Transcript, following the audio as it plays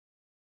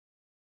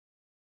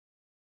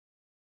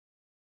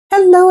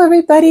Hello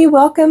everybody,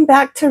 welcome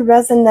back to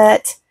Resin.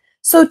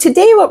 So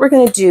today what we're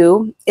going to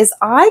do is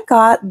I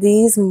got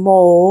these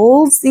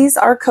molds. These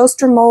are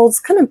coaster molds,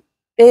 kind of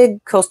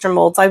big coaster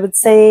molds. I would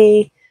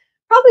say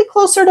probably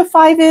closer to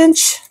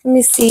 5-inch. Let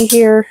me see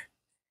here.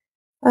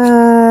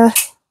 Yep,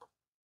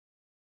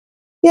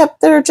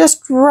 they're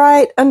just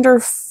right under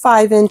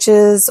 5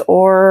 inches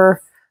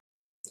or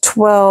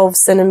 12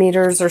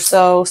 centimeters or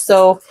so.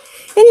 So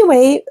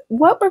anyway,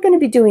 what we're going to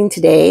be doing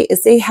today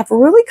is they have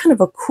really kind of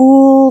a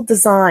cool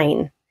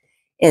design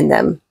in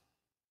them.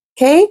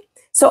 Okay,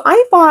 so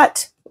I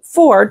bought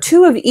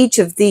two of each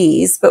of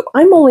these, but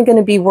I'm only going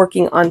to be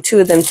working on 2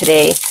 of them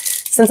today.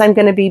 Since I'm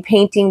going to be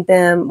painting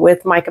them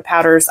with mica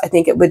powders, I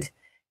think it would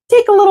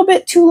take a little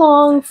bit too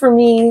long for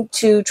me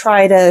to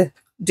try to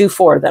do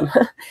 4 of them.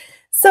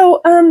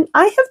 So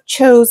I have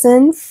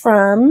chosen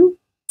from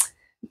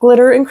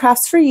Glitter and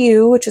Crafts for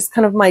You, which is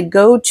kind of my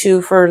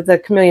go-to for the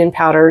chameleon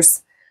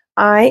powders.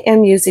 I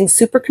am using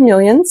Super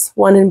Chameleons,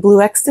 one in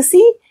Blue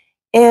Ecstasy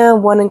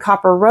and one in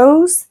Copper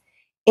Rose.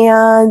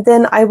 And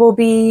then I will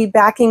be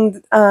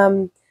backing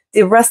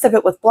the rest of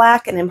it with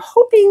black. And I'm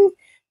hoping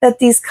that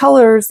these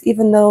colors,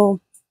 even though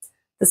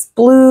this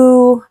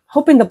blue,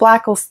 hoping the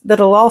black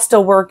that'll all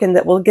still work and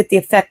that will get the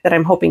effect that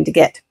I'm hoping to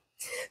get.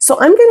 So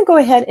I'm going to go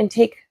ahead and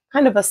take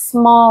kind of a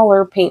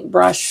smaller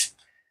paintbrush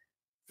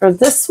for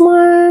this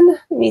one.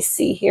 Let me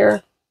see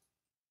here.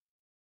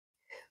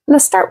 I'm going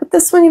to start with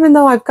this one, even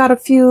though I've got a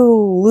few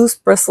loose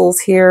bristles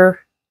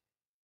here.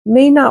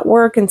 May not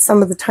work in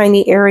some of the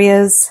tiny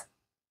areas.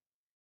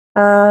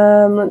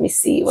 Let me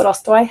see, what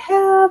else do I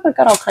have? I've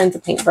got all kinds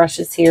of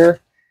paintbrushes here.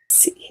 Let's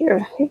see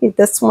here, maybe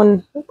this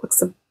one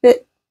looks a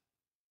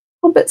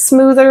little bit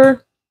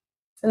smoother.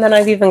 And then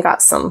I've even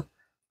got some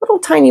little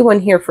tiny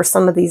one here for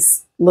some of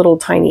these little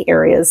tiny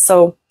areas.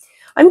 So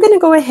I'm going to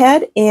go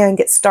ahead and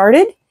get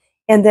started.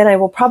 And then I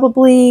will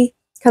probably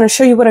kind of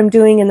show you what I'm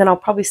doing. And then I'll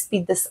probably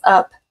speed this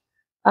up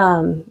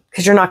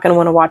because you're not going to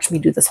want to watch me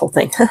do this whole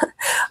thing.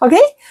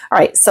 Okay. All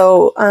right.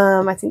 So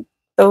I think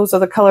those are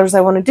the colors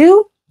I want to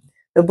do.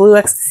 The Blue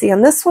Ecstasy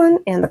on this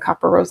one and the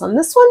Copper Rose on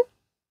this one.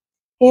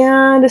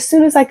 And as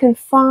soon as I can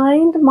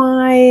find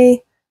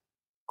my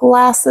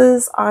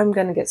glasses, I'm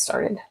going to get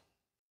started.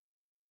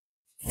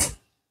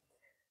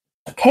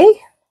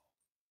 Okay.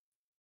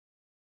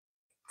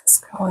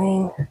 Just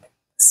going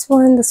this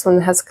one. This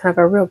one has kind of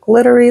a real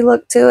glittery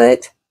look to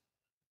it.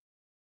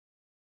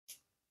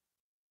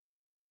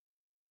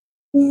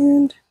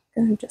 And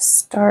I'm going to just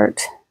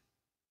start.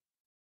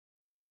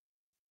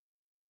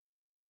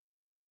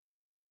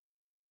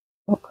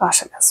 Oh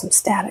gosh, I got some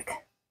static.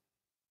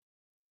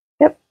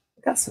 Yep,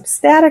 got some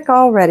static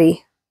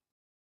already.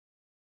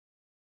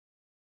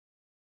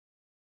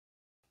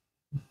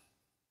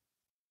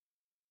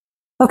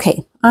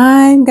 Okay,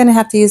 I'm going to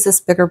have to use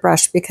this bigger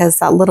brush because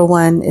that little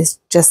one is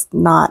just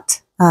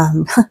not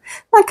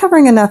not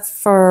covering enough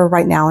for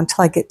right now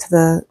until I get to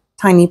the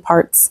tiny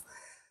parts.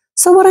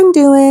 So what I'm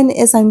doing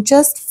is I'm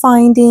just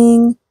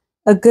finding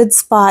a good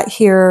spot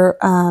here.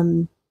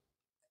 I'm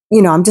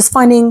just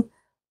finding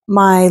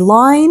my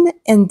line,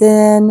 and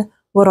then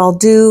what I'll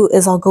do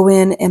is I'll go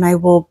in and I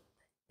will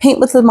paint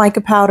with the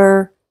mica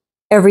powder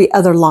every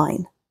other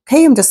line.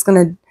 Okay, I'm just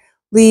going to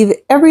leave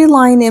every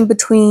line in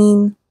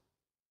between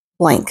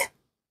blank.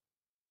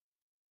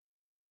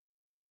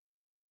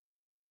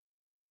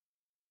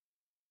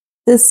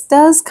 This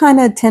does kind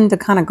of tend to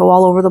kind of go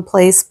all over the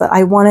place, but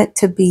I want it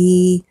to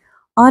be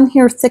on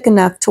here thick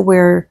enough to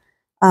where,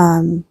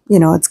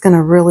 it's going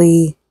to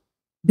really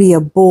be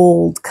a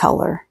bold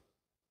color.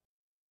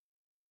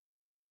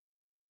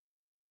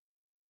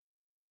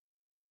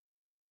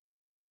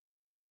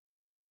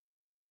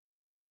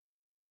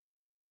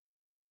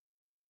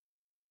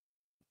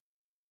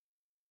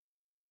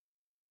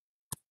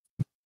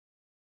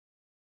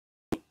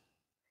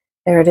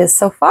 There it is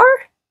so far.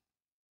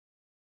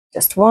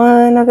 Just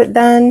one of it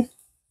done.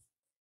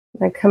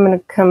 I'm going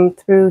to come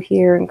through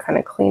here and kind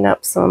of clean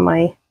up some of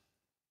my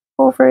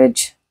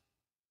overage.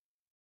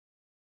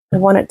 I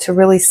want it to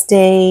really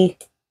stay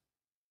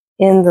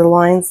in the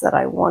lines that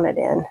I want it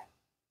in.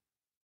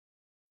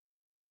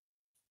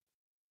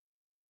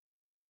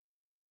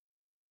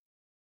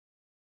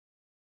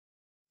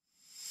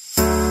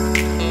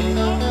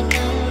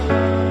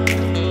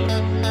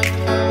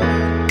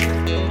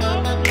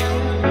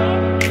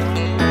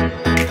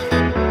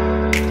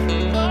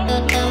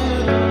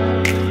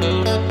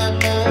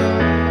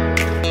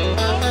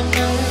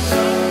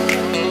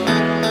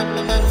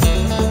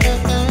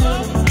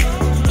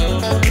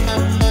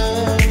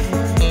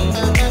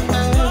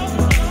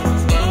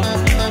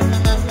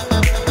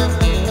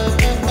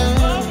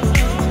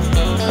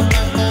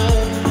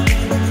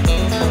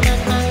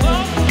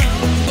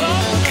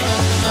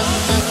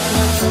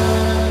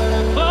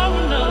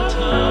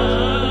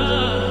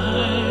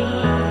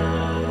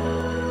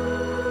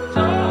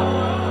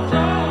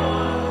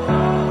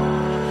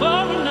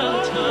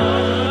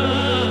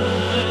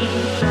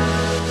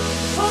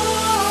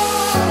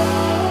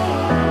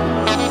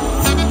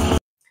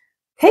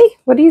 Hey,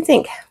 what do you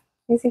think?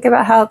 What do you think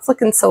about how it's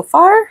looking so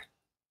far?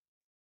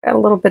 Got a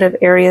little bit of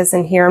areas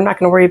in here. I'm not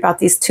going to worry about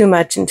these too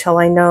much until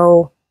I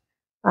know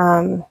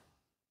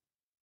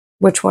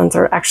which ones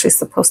are actually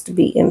supposed to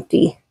be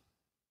empty.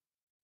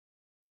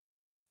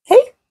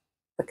 Okay,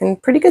 looking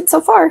pretty good so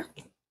far.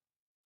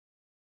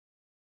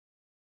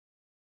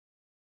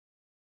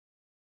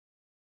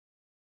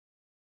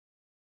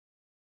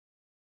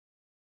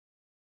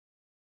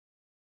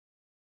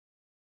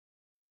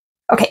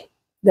 Okay,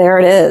 there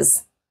it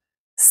is.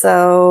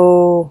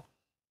 So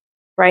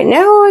right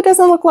now it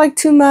doesn't look like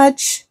too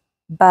much,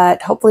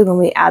 but hopefully when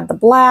we add the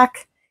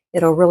black,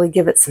 it'll really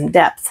give it some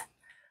depth.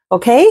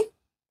 Okay,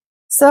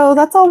 so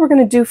that's all we're going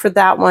to do for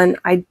that one.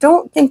 I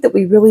don't think that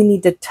we really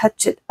need to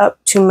touch it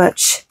up too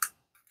much.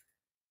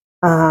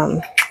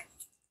 I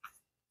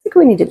think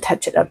we need to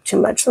touch it up too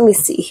much. Let me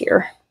see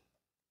here.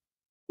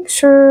 Make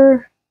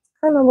sure,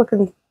 kind of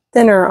looking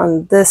thinner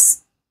on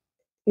this,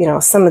 you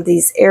know, some of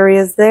these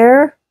areas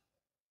there.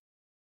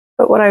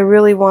 But what I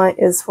really want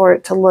is for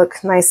it to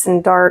look nice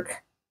and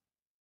dark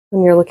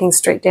when you're looking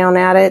straight down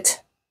at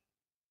it.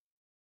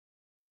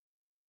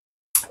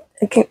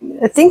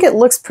 I think it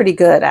looks pretty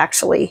good,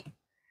 actually,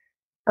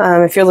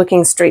 if you're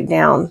looking straight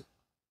down.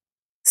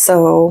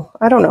 So,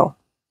 I don't know.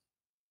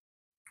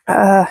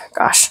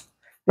 Gosh, I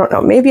don't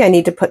know. Maybe I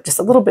need to put just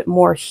a little bit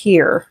more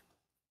here.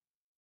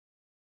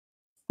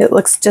 It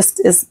looks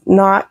just is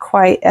not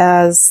quite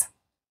as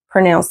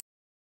pronounced.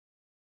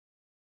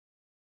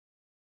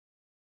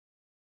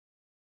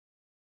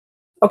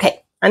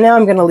 Okay, and now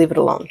I'm going to leave it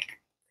alone.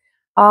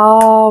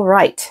 All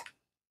right.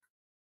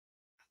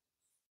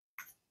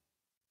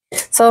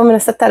 So I'm going to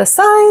set that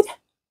aside.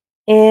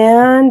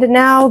 And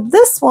now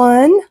this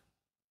one,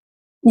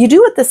 you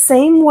do it the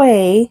same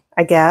way,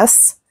 I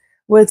guess,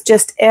 with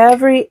just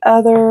every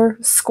other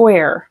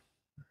square.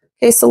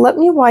 Okay, so let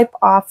me wipe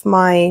off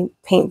my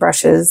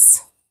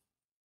paintbrushes.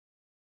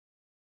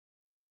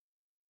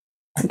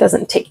 It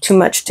doesn't take too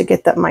much to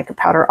get that mica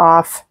powder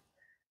off.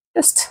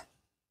 Just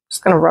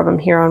going to rub them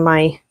here on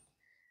my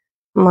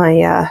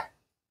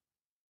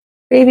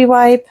baby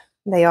wipe.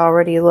 They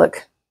already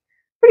look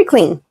pretty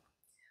clean.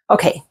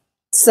 Okay,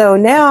 so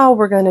now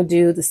we're going to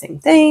do the same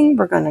thing.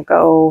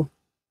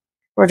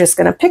 We're just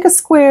going to pick a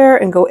square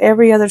and go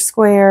every other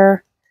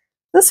square.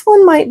 This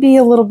one might be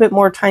a little bit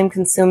more time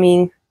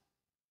consuming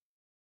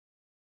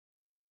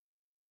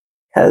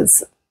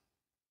because,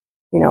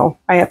 you know,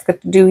 I have to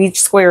do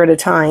each square at a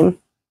time.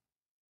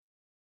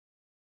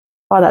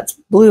 Wow, that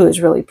blue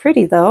is really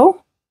pretty though.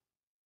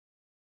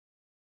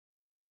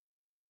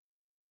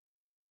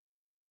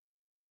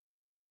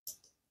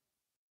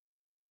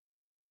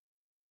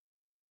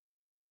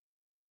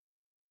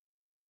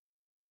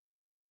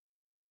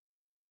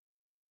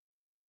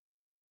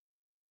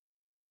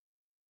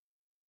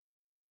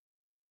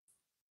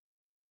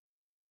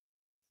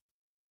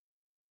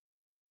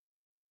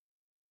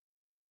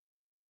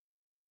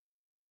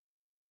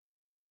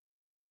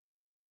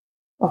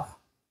 Oh,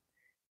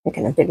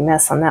 making a big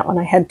mess on that one.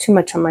 I had too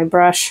much on my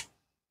brush.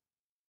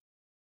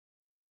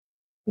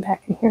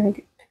 Back in here and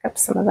pick up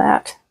some of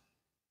that.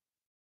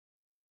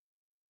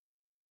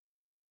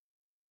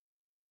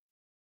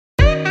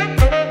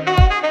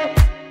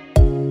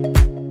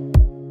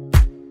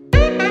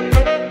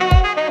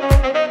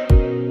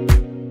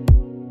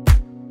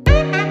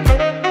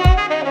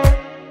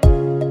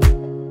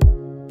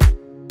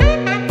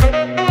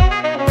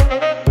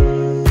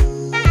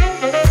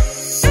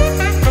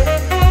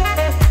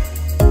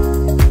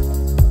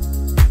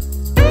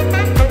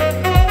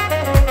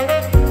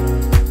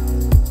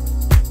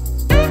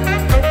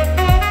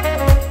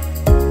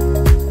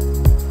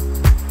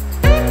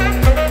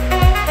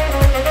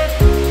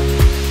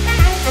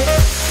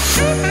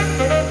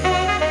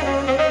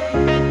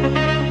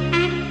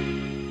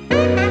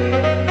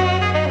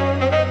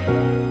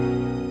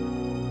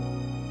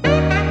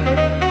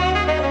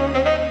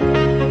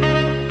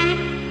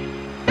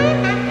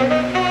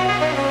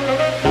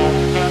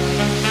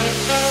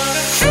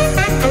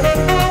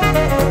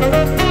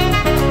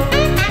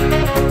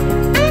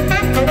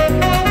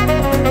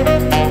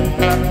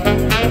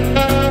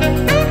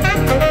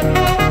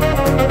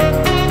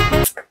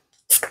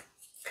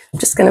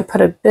 Just going to put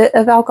a bit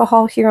of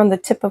alcohol here on the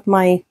tip of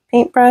my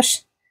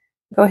paintbrush.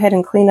 Go ahead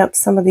and clean up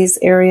some of these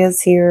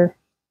areas here.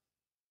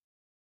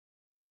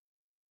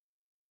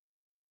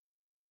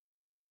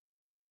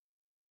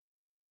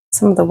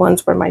 Some of the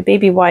ones where my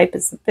baby wipe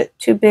is a bit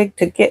too big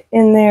to get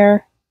in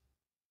there.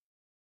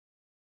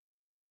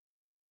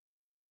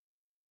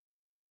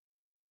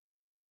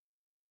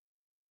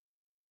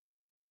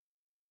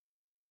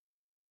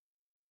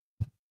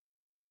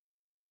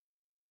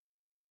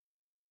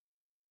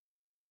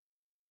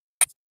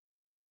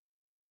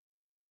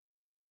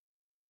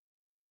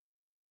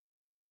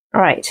 All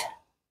right.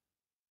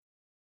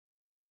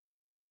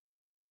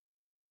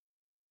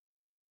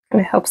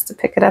 And it helps to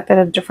pick it up at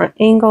a different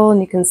angle,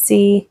 and you can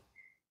see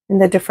in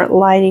the different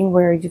lighting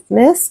where you've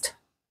missed.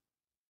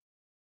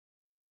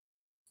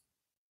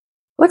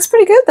 Looks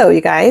pretty good though, you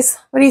guys.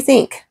 What do you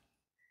think?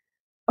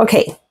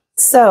 Okay,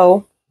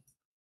 so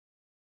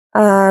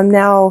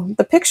now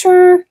the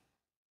picture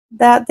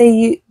that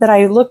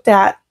I looked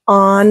at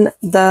on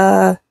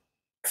the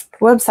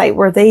website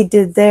where they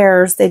did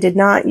theirs, they did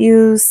not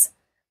use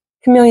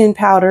Chameleon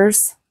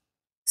powders.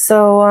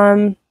 So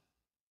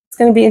it's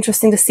going to be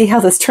interesting to see how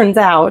this turns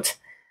out.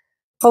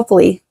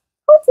 Hopefully,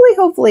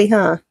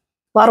 huh? A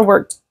lot of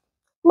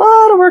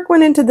work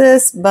went into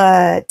this,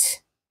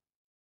 but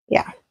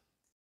yeah.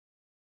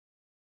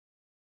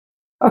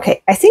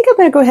 Okay, I think I'm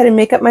going to go ahead and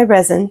make up my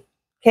resin,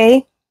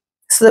 okay,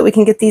 so that we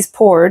can get these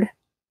poured.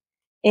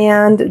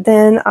 And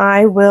then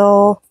I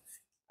will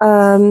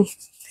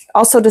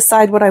also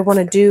decide what I want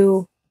to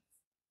do,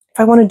 if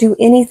I want to do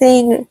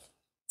anything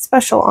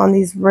special on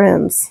these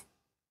rims.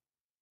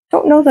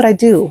 Don't know that I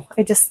do.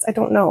 I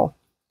don't know.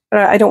 But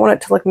I don't want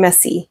it to look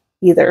messy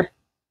either.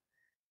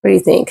 What do you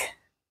think?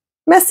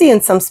 Messy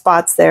in some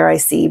spots there, I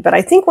see. But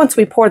I think once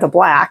we pour the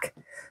black,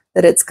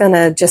 that it's going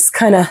to just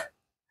kind of,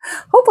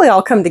 hopefully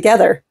all come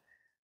together.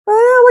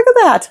 Well, look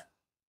at that.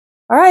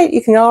 All right,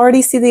 you can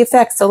already see the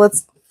effect. So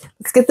let's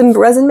get the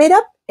resin made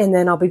up, and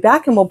then I'll be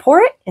back and we'll pour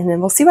it, and then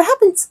we'll see what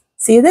happens.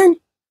 See you then.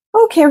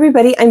 Okay,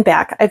 everybody, I'm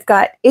back. I've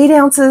got 8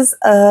 ounces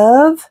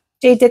of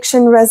J.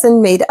 Diction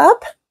resin made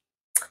up.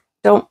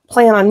 Don't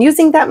plan on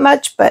using that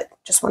much, but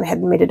just went ahead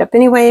and made it up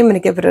anyway. I'm going to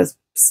give it a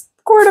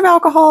squirt of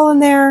alcohol in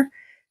there.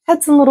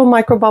 Had some little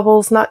micro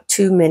bubbles, not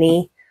too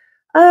many.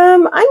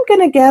 I'm going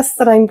to guess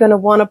that I'm going to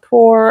want to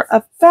pour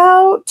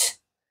about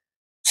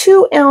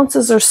 2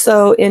 ounces or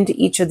so into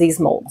each of these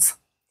molds.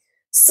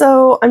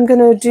 So I'm going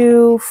to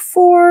do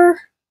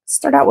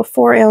start out with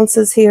 4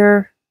 ounces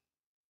here.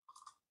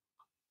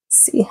 Let's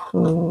see,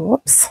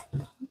 whoops,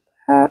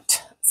 let's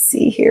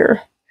see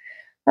here.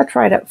 That's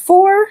right at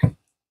 4.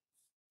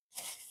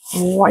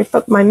 Wipe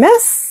up my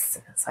mess,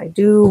 as I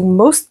do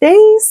most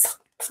days.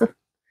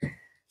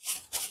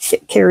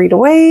 Get carried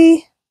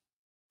away.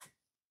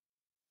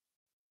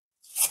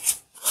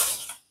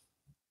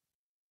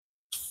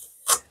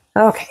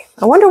 Okay,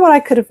 I wonder what I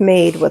could have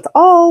made with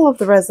all of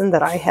the resin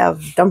that I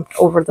have dumped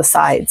over the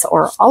sides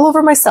or all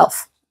over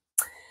myself.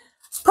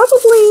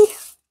 Probably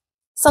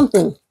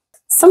something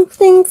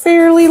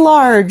fairly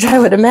large, I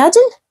would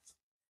imagine.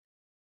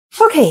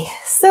 Okay,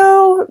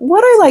 so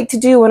what I like to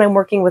do when I'm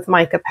working with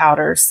mica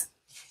powders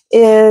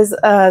is,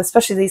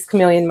 especially these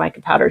Chameleon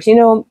mica powders, you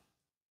know,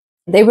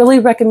 they really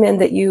recommend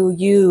that you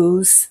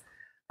use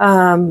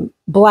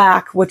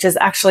black, which is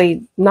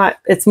actually not,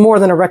 it's more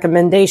than a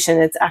recommendation,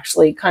 it's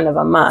actually kind of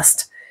a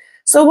must.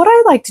 So what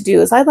I like to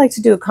do is I like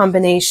to do a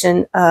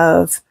combination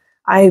of,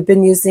 I've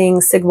been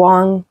using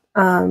Sigwang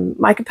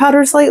mica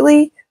powders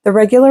lately, the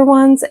regular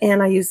ones,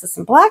 and I use this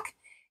in black.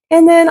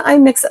 And then I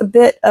mix a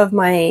bit of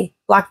my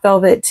Black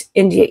Velvet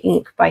India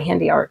ink by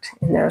Handy Art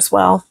in there as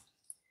well.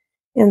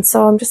 And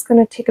so I'm just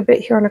going to take a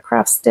bit here on a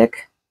craft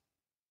stick.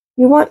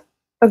 You want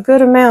a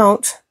good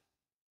amount,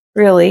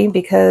 really,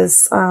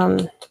 because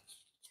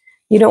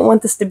you don't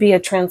want this to be a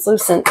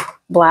translucent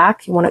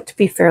black. You want it to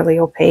be fairly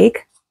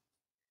opaque.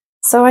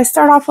 So I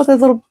start off with a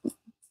little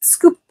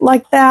scoop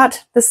like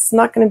that. This is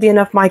not going to be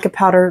enough mica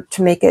powder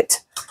to make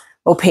it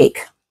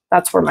opaque.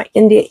 That's where my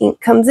India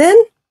ink comes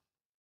in.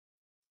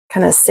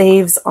 Kind of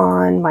saves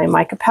on my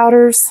mica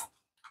powders.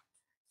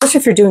 Especially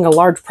if you're doing a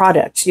large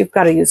product, you've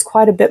got to use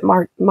quite a bit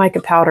more mica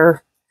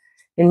powder,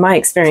 in my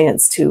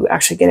experience, to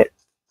actually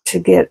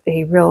get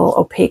a real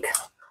opaque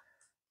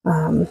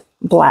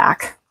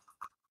black.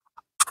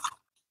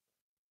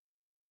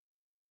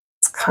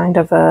 It's kind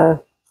of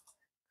a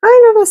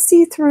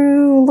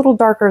see-through, a little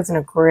darker than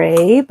a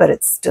gray, but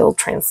it's still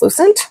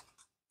translucent.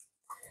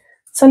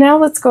 So now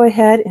let's go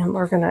ahead and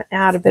we're going to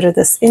add a bit of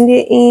this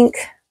India ink.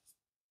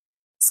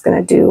 Just going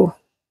to do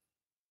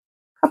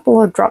a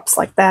couple of drops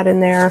like that in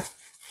there.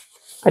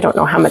 I don't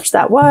know how much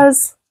that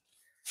was.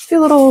 A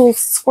few little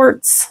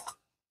squirts,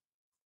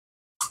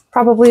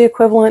 probably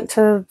equivalent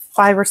to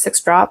 5 or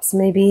 6 drops,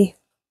 maybe.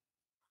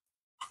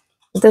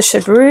 This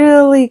should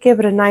really give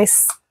it a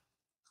nice,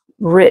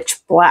 rich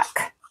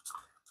black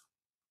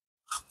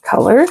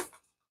color.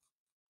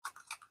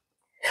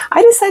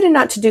 I decided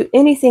not to do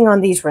anything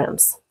on these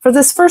rims. For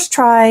this first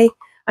try,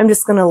 I'm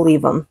just going to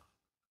leave them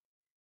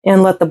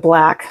and let the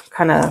black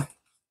kind of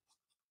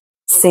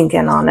sink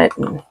in on it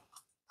and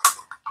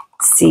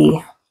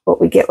see what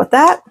we get with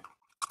that.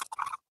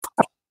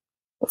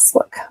 Let's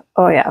look.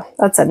 Oh yeah,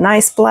 that's a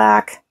nice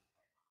black,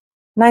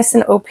 nice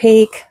and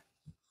opaque.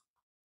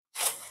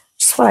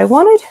 Just what I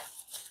wanted.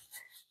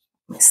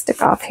 Let me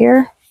stick off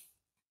here.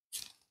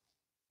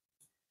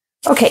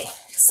 Okay,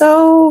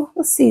 so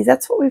let's see,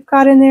 that's what we've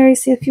got in there. You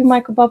see a few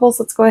micro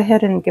bubbles. Let's go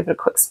ahead and give it a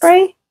quick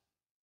spray.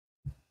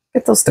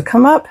 Get those to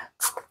come up.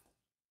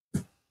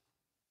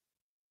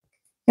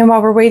 And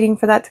while we're waiting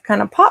for that to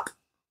kind of pop,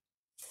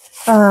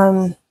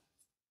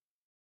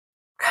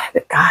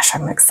 gosh,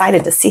 I'm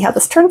excited to see how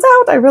this turns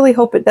out. I really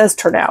hope it does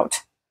turn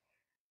out.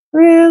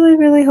 Really,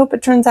 really hope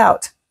it turns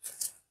out.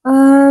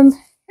 I'm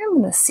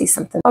going to see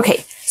something.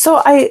 Okay,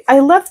 so I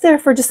left there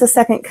for just a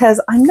second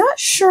because I'm not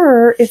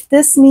sure if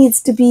this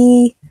needs to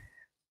be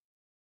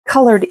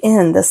colored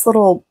in, this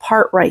little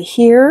part right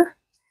here.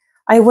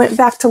 I went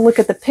back to look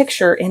at the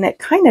picture and it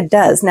kind of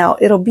does. Now,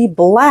 it'll be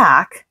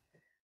black.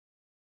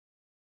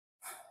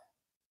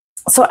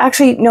 So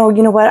actually, no,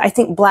 you know what? I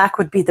think black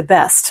would be the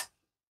best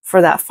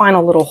for that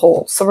final little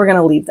hole. So we're going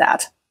to leave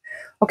that.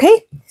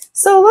 Okay,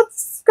 so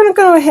going to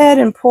go ahead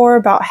and pour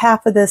about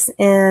half of this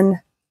in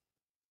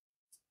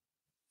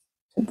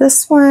to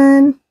this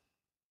one.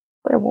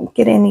 But I won't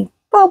get any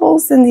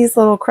bubbles in these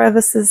little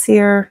crevices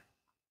here.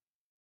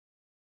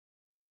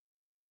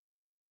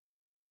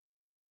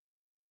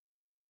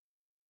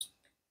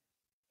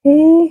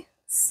 Okay,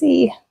 let's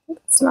see.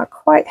 It's not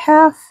quite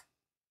half.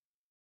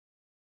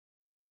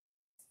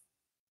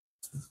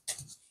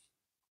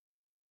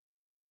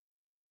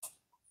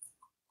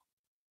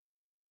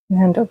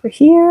 And over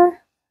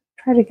here,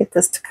 try to get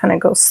this to kind of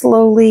go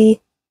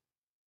slowly.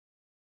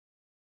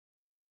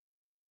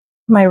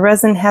 My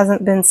resin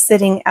hasn't been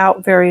sitting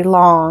out very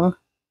long,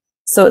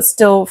 so it's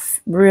still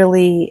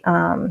really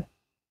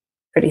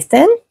pretty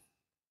thin,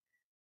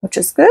 which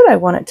is good. I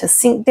want it to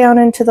sink down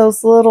into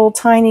those little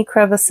tiny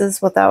crevices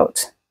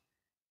without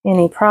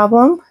any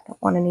problem. I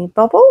don't want any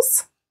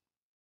bubbles.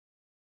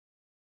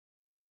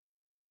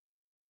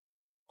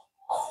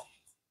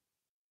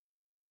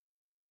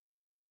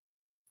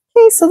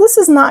 Okay, so this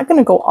is not going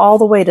to go all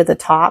the way to the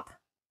top,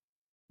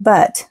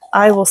 but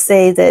I will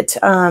say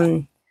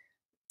that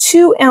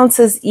 2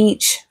 ounces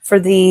each for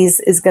these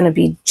is going to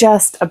be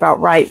just about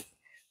right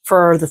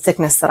for the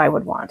thickness that I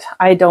would want.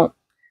 I don't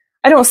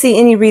see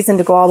any reason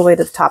to go all the way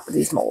to the top of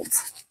these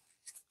molds.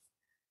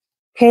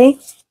 Okay,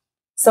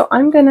 so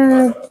I'm going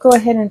to go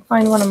ahead and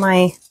find one of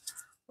my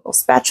little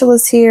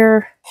spatulas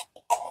here.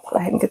 Go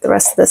ahead and get the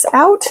rest of this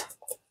out.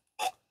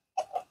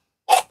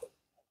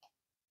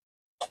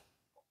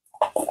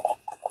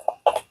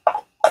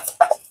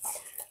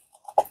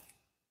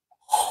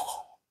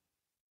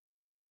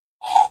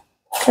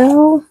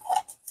 Go.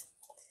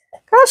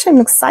 Gosh, I'm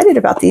excited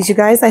about these, you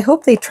guys. I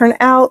hope they turn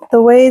out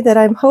the way that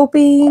I'm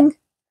hoping.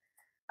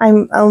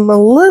 I'm a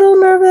little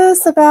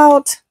nervous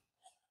about,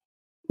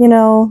 you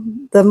know,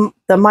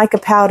 the mica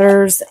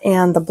powders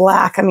and the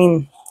black. I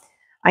mean,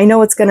 I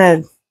know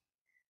that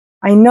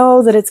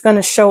it's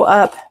gonna show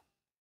up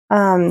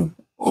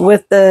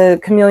with the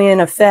chameleon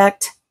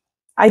effect.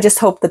 I just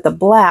hope that the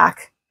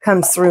black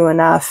comes through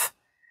enough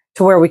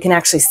to where we can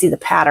actually see the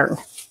pattern.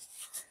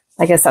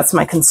 I guess that's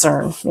my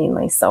concern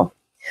mainly. So,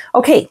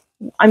 okay,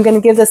 I'm going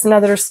to give this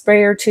another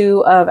spray or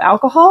 2 of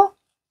alcohol,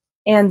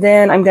 and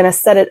then I'm going to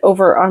set it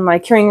over on my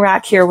curing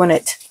rack here when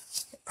it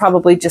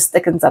probably just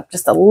thickens up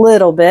just a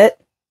little bit.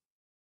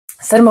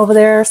 Set them over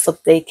there so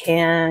they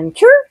can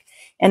cure.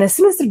 And as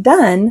soon as they're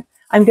done,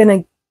 I'm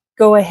going to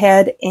go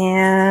ahead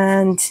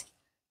and as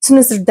soon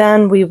as they're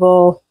done, we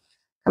will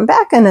come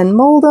back and then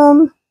mold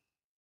them.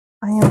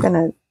 I am going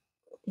to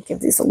give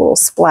these a little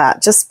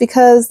splat just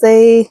because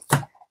they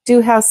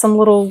do have some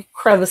little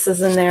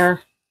crevices in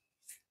there.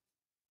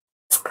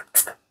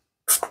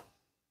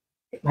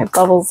 Get my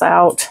bubbles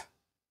out.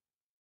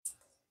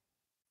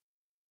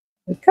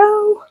 There we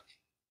go.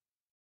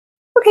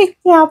 Okay,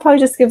 yeah, I'll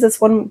probably just give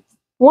this one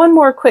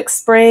more quick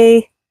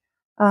spray.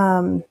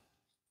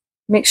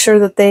 Make sure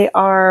that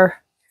that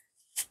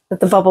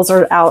the bubbles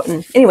are out.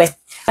 And anyway,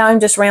 now I'm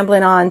just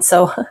rambling on.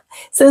 So as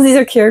soon as these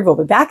are cured, we'll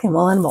be back and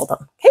we'll unmold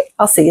them. Okay,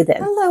 I'll see you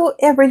then. Hello,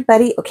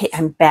 everybody. Okay,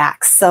 I'm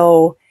back.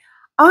 So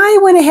I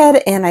went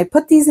ahead and I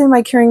put these in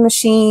my curing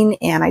machine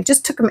and I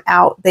just took them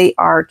out. They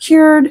are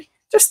cured.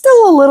 They're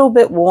still a little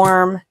bit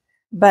warm,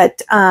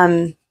 but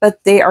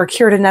they are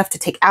cured enough to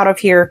take out of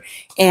here.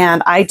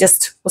 And I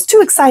just was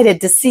too excited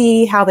to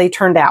see how they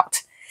turned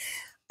out.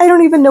 I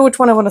don't even know which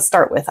one I want to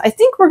start with. I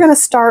think we're going to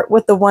start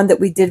with the one that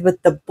we did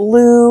with the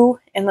blue.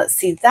 And let's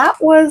see,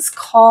 that was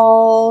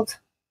called,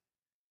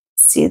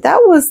 let's see,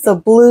 that was the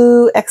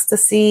Blue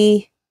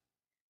Ecstasy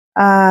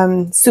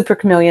Super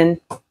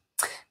Chameleon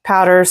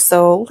powder.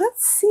 So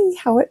let's see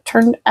how it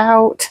turned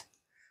out.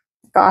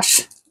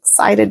 Gosh,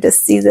 excited to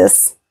see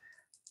this.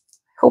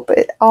 Hope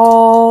it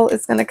all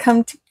is going to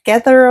come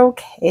together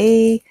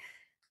okay.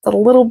 It's a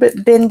little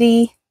bit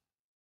bendy,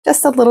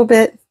 just a little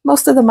bit.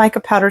 Most of the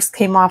mica powders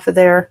came off of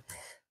there.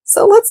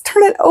 So let's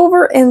turn it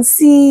over and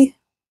see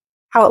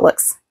how it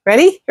looks.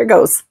 Ready? Here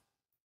goes.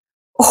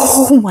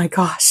 Oh my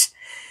gosh,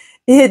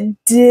 it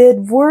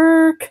did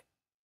work.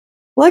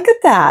 Look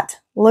at that.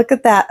 Look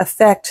at that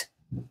effect.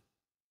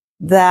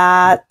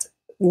 That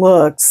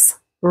looks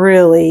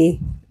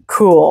really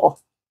cool.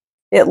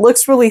 It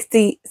looks really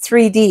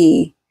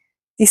 3D.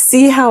 You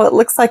see how it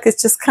looks like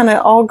it's just kind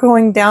of all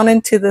going down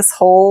into this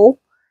hole?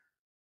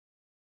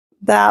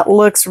 That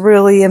looks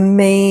really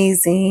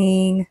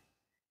amazing.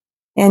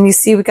 And you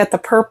see we got the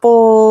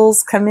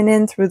purples coming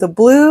in through the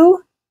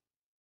blue.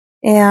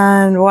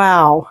 And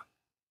wow.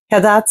 Yeah,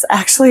 that's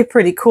actually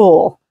pretty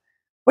cool.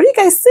 What do you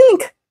guys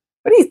think?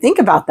 What do you think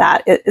about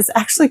that? It is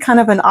actually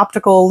kind of an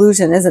optical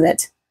illusion, isn't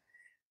it?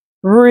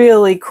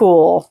 Really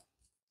cool.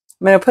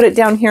 I'm going to put it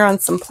down here on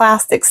some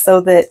plastic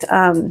so that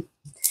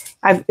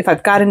if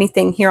I've got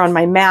anything here on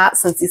my mat,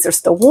 since these are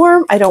still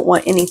warm, I don't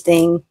want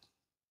anything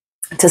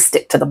to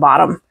stick to the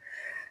bottom.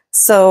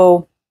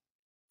 So,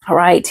 all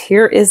right,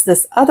 here is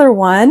this other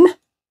one.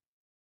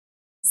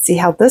 See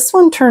how this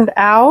one turned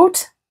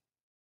out.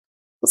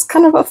 was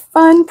kind of a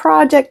fun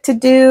project to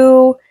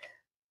do.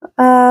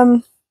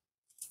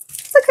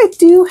 Looks like I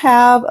do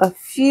have a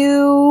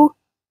few,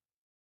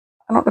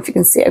 I don't know if you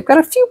can see, I've got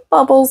a few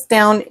bubbles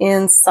down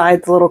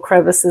inside the little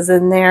crevices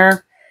in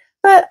there,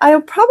 but I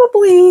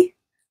probably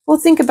will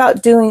think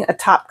about doing a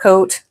top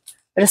coat,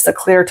 just a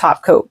clear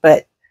top coat,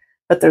 but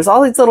there's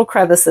all these little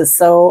crevices,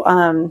 so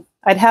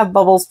I'd have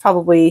bubbles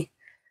probably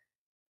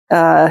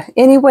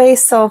anyway,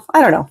 so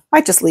I don't know,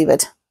 might just leave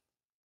it.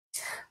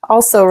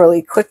 Also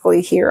really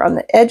quickly here on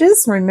the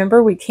edges,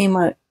 remember we came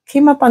up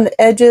on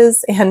the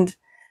edges and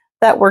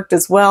that worked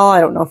as well. I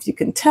don't know if you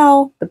can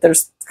tell, but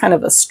there's kind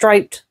of a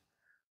striped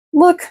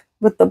look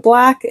with the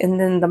black and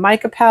then the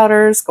mica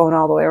powders going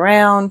all the way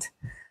around.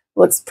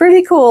 Looks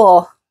pretty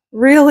cool.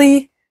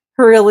 Really,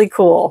 really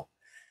cool.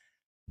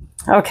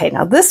 Okay,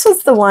 now this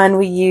was the one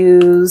we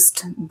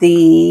used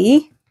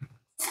the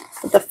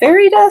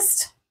fairy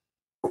dust.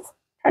 I'm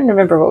trying to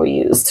remember what we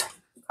used.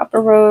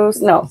 Copper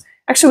rose. No,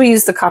 actually we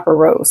used the copper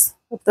rose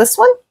with this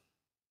one.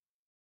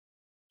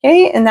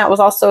 Okay, and that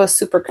was also a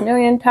super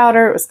chameleon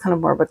powder. It was kind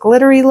of more of a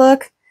glittery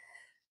look.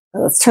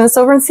 Let's turn this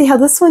over and see how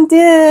this one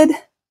did.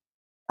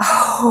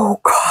 Oh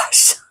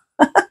gosh,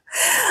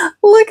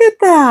 look at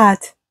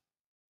that.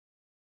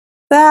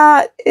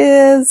 That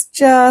is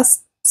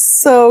just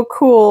so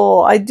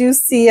cool. I do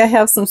see I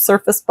have some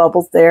surface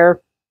bubbles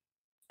there.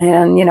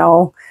 And you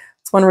know,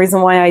 it's one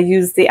reason why I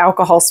use the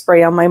alcohol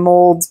spray on my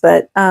molds,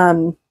 but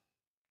I'm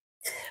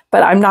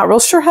not real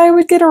sure how I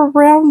would get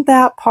around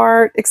that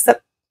part,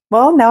 except,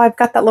 well, now I've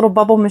got that little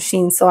bubble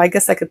machine, so I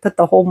guess I could put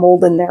the whole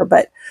mold in there,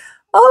 but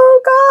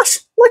oh gosh,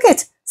 look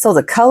at, so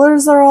the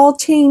colors are all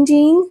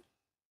changing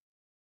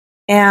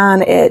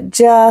and it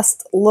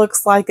just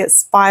looks like it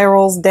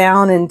spirals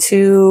down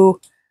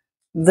into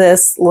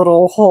this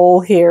little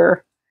hole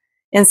here.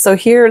 And so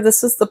here,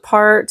 this is the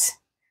part,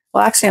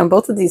 well, actually on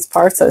both of these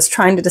parts, I was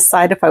trying to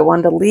decide if I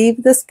wanted to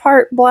leave this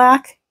part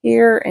black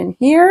here and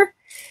here,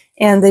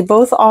 and they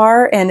both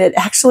are, and it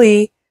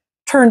actually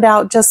turned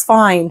out just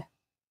fine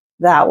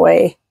that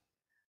way.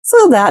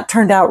 So that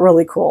turned out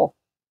really cool.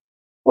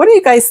 What do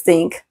you guys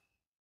think?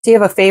 Do you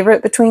have a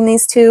favorite between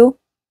these two?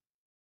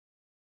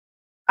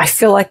 I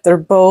feel like they're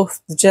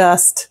both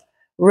just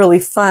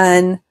really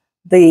fun.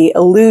 The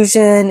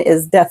illusion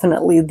is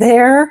definitely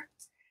there.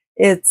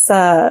 It's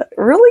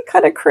really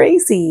kind of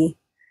crazy.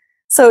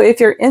 So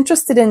if you're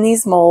interested in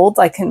these molds,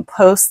 I can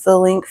post the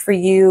link for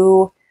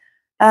you.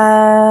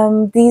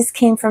 These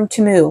came from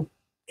Temu.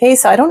 Okay,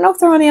 so I don't know if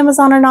they're on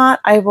Amazon or not.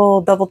 I will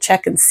double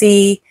check and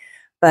see.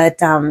 But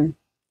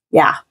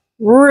yeah,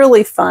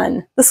 really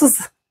fun. This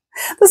was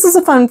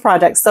a fun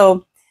project.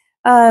 So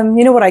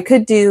you know what I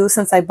could do,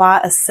 since I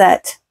bought a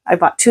set, I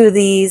bought 2 of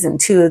these and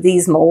 2 of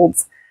these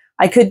molds,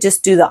 I could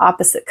just do the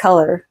opposite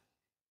color.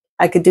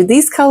 I could do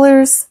these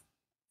colors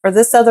for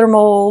this other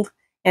mold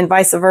and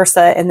vice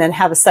versa, and then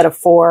have a set of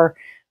 4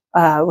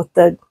 with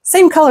the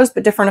same colors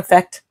but different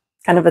effect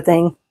kind of a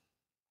thing.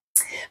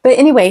 But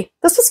anyway,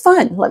 this was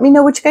fun. Let me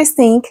know what you guys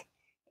think,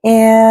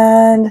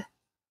 and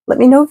let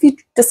me know if you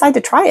decide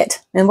to try it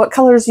and what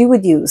colors you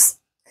would use.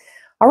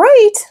 All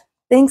right,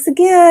 thanks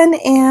again,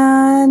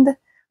 and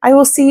I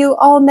will see you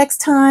all next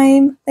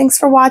time. Thanks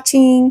for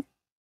watching.